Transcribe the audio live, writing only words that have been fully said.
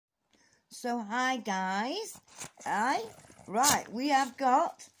So hi guys, right, we have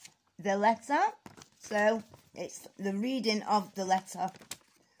got the letter. So it's the reading of the letter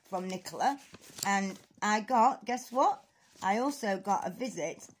from Nicola, and I got, guess what? I also got a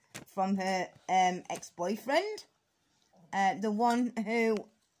visit from her ex-boyfriend, the one who,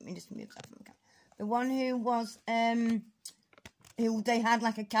 let me just move that from the camera. The one who was who they had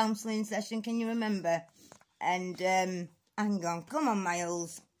like a counselling session. Can you remember? And hang on, come on,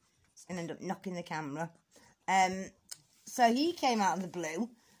 Miles. It's gonna end up knocking the camera. So he came out of the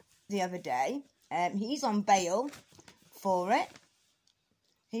blue the other day. He's on bail for it.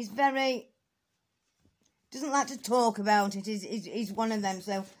 He's doesn't like to talk about it. He's one of them.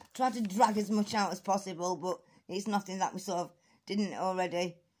 So try to drag as much out as possible, but it's nothing that we sort of didn't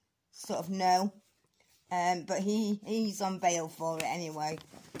already sort of know. But he's on bail for it anyway.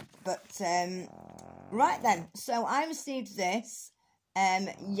 But right then, so I received this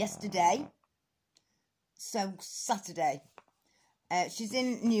yesterday. So Saturday. She's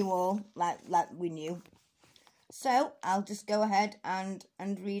in Newhall, like we knew. So I'll just go ahead and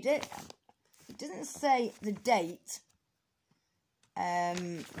read it. It doesn't say the date.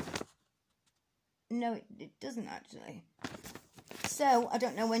 No, it doesn't actually. So I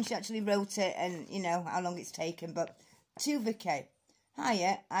don't know when she actually wrote it and, you know, how long it's taken. But to Vicky.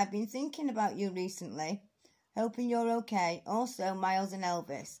 Hiya, I've been thinking about you recently. Hoping you're okay. Also, Miles and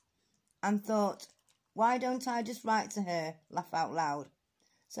Elvis. And thought, why don't I just write to her? Laugh out loud.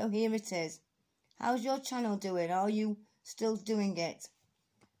 So here it is. How's your channel doing? Are you still doing it?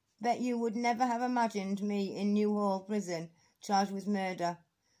 Bet you would never have imagined me in Newhall prison, charged with murder.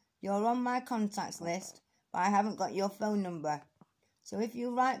 You're on my contacts list, but I haven't got your phone number. So if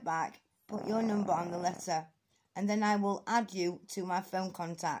you write back, put your number on the letter, and then I will add you to my phone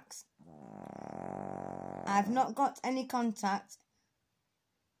contacts. I've not got any contact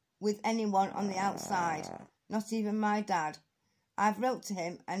with anyone on the outside, not even my dad. I've wrote to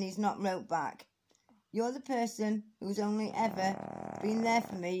him and he's not wrote back. You're the person who's only ever been there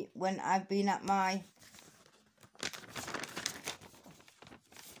for me when I've been at my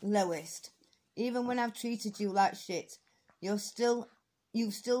lowest. Even when I've treated you like shit, you've still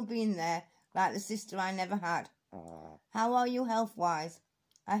been there like the sister I never had. How are you health-wise?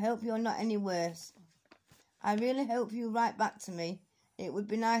 I hope you're not any worse. I really hope you write back to me. It would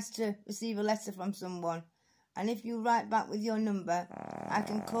be nice to receive a letter from someone. And if you write back with your number, I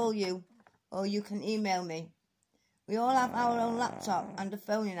can call you or you can email me. We all have our own laptop and a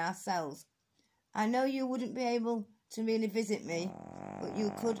phone in our cells. I know you wouldn't be able to really visit me, but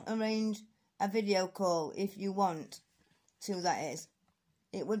you could arrange a video call if you want to, that is.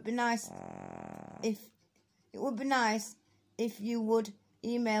 It would be nice if you would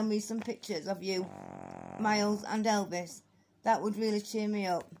email me some pictures of you, Miles and Elvis. That would really cheer me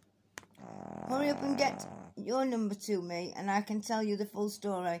up. Hurry up and get your number to me and I can tell you the full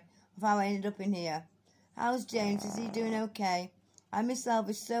story of how I ended up in here. How's James? Is he doing okay? I miss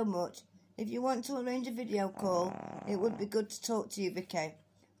Elvis so much. If you want to arrange a video call, it would be good to talk to you, Vicky.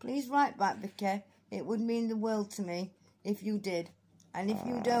 Please write back, Vicky. It would mean the world to me if you did. And if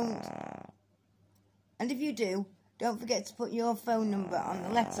you do, don't forget to put your phone number on the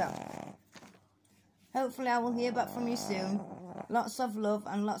letter. Hopefully I will hear back from you soon. Lots of love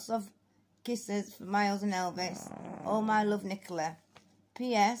and lots of kisses for Miles and Elvis. All my love, Nicola.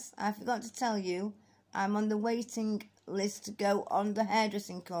 P.S. I forgot to tell you, I'm on the waiting list to go on the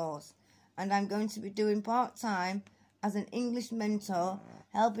hairdressing course. And I'm going to be doing part-time as an English mentor,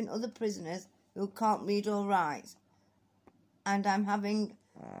 helping other prisoners who can't read or write. And I'm having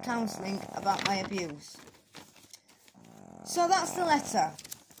counselling about my abuse. So that's the letter.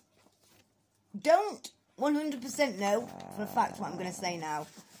 Don't 100% know for a fact what I'm going to say now,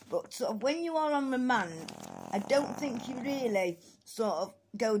 but sort of when you are on remand, I don't think you really sort of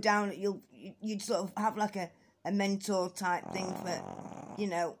go down. You'd sort of have like a mentor type thing for, you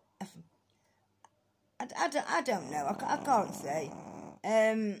know. I don't know. I can't say.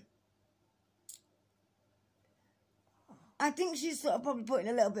 I think she's sort of probably putting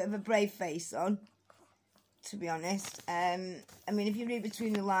a little bit of a brave face on, to be honest. I mean, if you read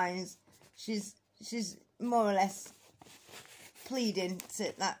between the lines, she's more or less pleading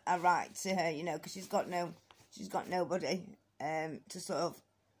to that a right to her, you know, because she's got nobody to sort of,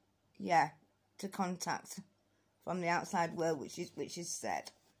 yeah, to contact from the outside world, which is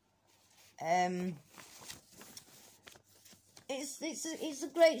said. It's a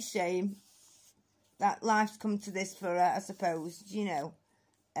great shame that life's come to this for her, I suppose, you know,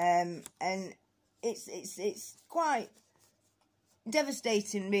 and it's quite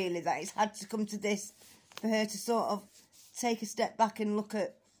devastating, really, that it's had to come to this for her to sort of take a step back and look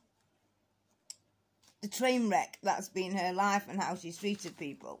at the train wreck that's been her life and how she's treated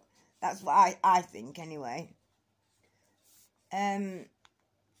people. That's what I think anyway. Do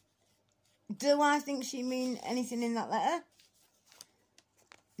I think she mean anything in that letter?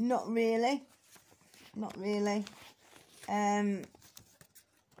 Not really. Not really.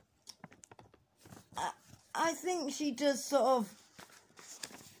 I think she does sort of,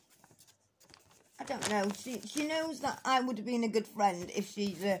 I don't know, she knows that I would have been a good friend if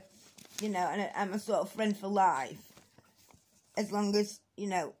she's a, you know, and I'm a sort of friend for life. As long as, you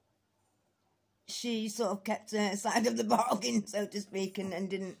know, she sort of kept her side of the bargain, so to speak, and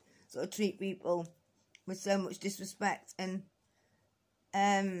didn't sort of treat people with so much disrespect. And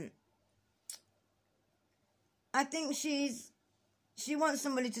I think she wants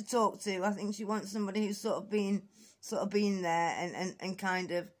somebody to talk to. I think she wants somebody who's sort of been there and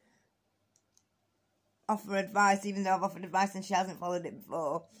kind of offer advice, even though I've offered advice and she hasn't followed it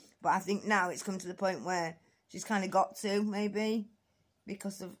before. But I think now it's come to the point where she's kind of got to, maybe,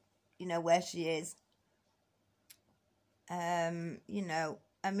 because of, you know, where she is. You know,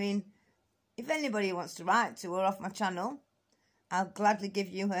 I mean, if anybody wants to write to her off my channel, I'll gladly give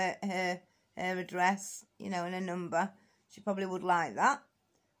you her address, you know, and her number. She probably would like that,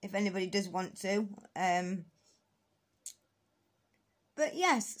 if anybody does want to. But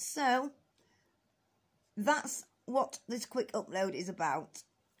yes, so that's what this quick upload is about.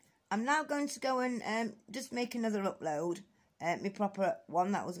 I'm now going to go and just make another upload, my proper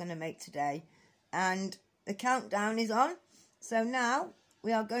one that I was going to make today. And the countdown is on. So now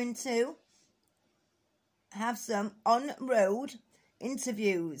we are going to have some on-road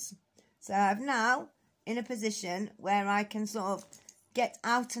interviews. So I'm now in a position where I can sort of get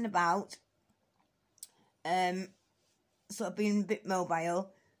out and about, sort of being a bit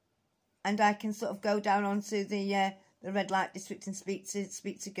mobile, and I can sort of go down onto the red light district and speak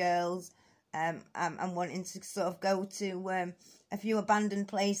to girls. I'm wanting to sort of go to a few abandoned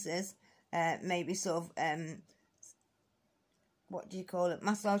places, maybe sort of what do you call it,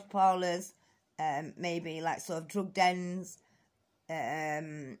 massage parlours, maybe like sort of drug dens.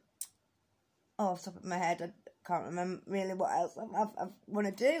 Off the top of my head, I can't remember really what else I want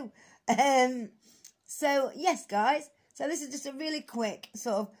to do. So yes, guys. So this is just a really quick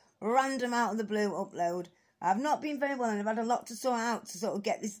sort of random out of the blue upload. I've not been very well, and I've had a lot to sort out to sort of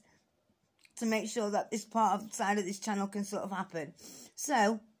get this, to make sure that this part of the side of this channel can sort of happen.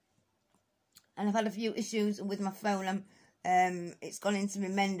 So, and I've had a few issues with my phone. It's gone into my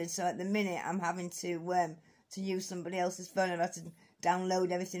mended, so at the minute I'm having to use somebody else's phone. I've had to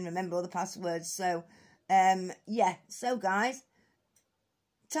download everything, remember all the passwords. So, yeah. So, guys,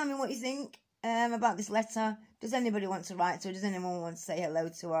 tell me what you think about this letter. Does anybody want to write to her? Does anyone want to say hello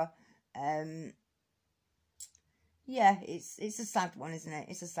to her? Yeah, it's a sad one, isn't it?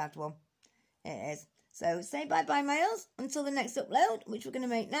 It's a sad one. It is. So, say bye-bye, males, until the next upload, which we're going to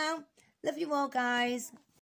make now. Love you all, guys.